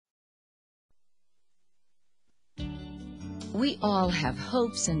We all have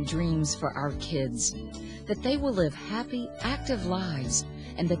hopes and dreams for our kids, that they will live happy, active lives,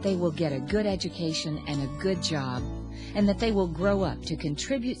 and that they will get a good education and a good job, and that they will grow up to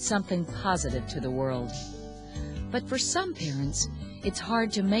contribute something positive to the world. But for some parents, it's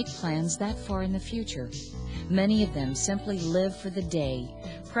hard to make plans that far in the future. Many of them simply live for the day,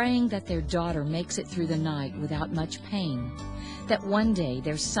 praying that their daughter makes it through the night without much pain, that one day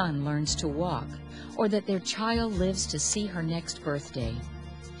their son learns to walk, or that their child lives to see her next birthday.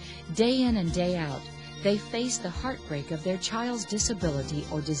 Day in and day out, they face the heartbreak of their child's disability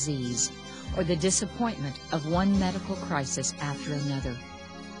or disease, or the disappointment of one medical crisis after another.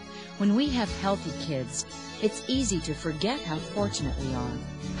 When we have healthy kids, it's easy to forget how fortunate we are,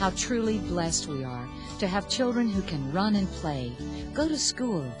 how truly blessed we are to have children who can run and play, go to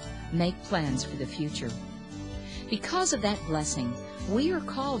school, make plans for the future. Because of that blessing, we are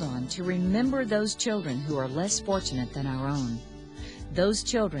called on to remember those children who are less fortunate than our own, those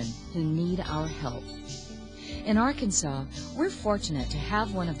children who need our help. In Arkansas, we're fortunate to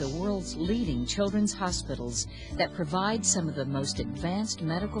have one of the world's leading children's hospitals that provides some of the most advanced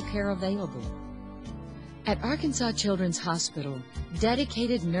medical care available. At Arkansas Children's Hospital,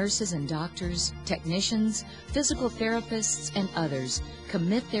 dedicated nurses and doctors, technicians, physical therapists, and others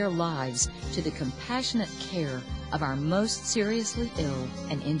commit their lives to the compassionate care of our most seriously ill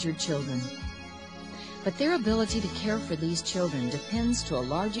and injured children. But their ability to care for these children depends to a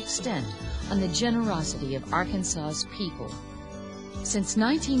large extent on the generosity of Arkansas's people. Since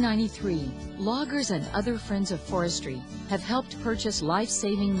 1993, loggers and other friends of forestry have helped purchase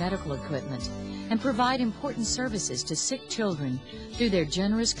life-saving medical equipment and provide important services to sick children through their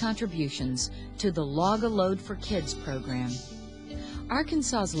generous contributions to the LogALoadForKids program.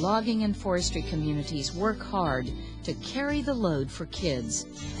 Arkansas's logging and forestry communities work hard to carry the load for kids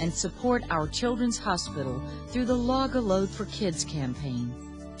and support our children's hospital through the LogALoadForKids campaign.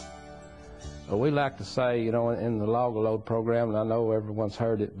 We like to say, you know, in the LogALoad program, and I know everyone's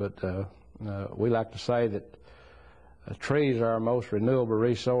heard it, but we like to say that trees are our most renewable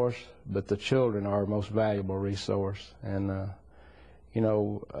resource, but the children are our most valuable resource. And, you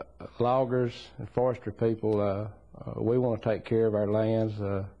know, loggers and forestry people, we want to take care of our lands,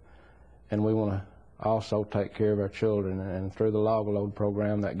 and we want to also take care of our children. And through the LogALoad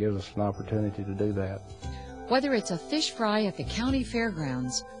program, that gives us an opportunity to do that. Whether it's a fish fry at the county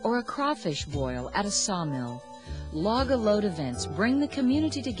fairgrounds or a crawfish boil at a sawmill, LogALoad events bring the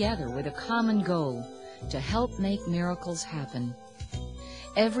community together with a common goal: to help make miracles happen.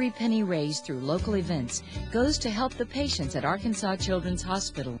 Every penny raised through local events goes to help the patients at Arkansas Children's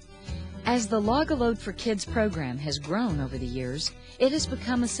Hospital. As the LogALoadForKids program has grown over the years, it has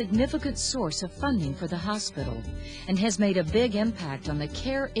become a significant source of funding for the hospital and has made a big impact on the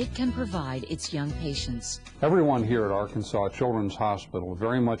care it can provide its young patients. Everyone here at Arkansas Children's Hospital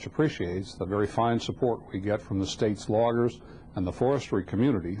very much appreciates the very fine support we get from the state's loggers and the forestry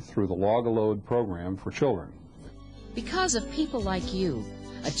community through the LogALoad program for children. Because of people like you,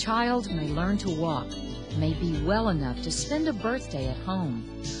 a child may learn to walk, may be well enough to spend a birthday at home,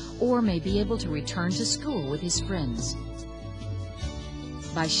 or may be able to return to school with his friends.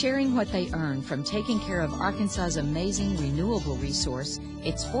 By sharing what they earn from taking care of Arkansas's amazing renewable resource,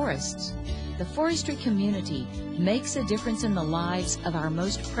 its forests, the forestry community makes a difference in the lives of our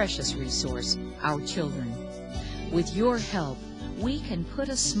most precious resource, our children. With your help, we can put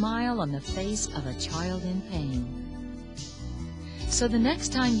a smile on the face of a child in pain. So the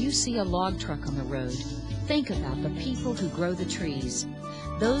next time you see a log truck on the road, think about the people who grow the trees,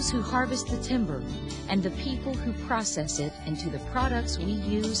 those who harvest the timber, and the people who process it into the products we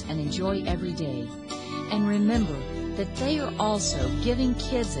use and enjoy every day. And remember that they are also giving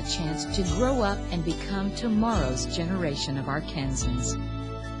kids a chance to grow up and become tomorrow's generation of Arkansans.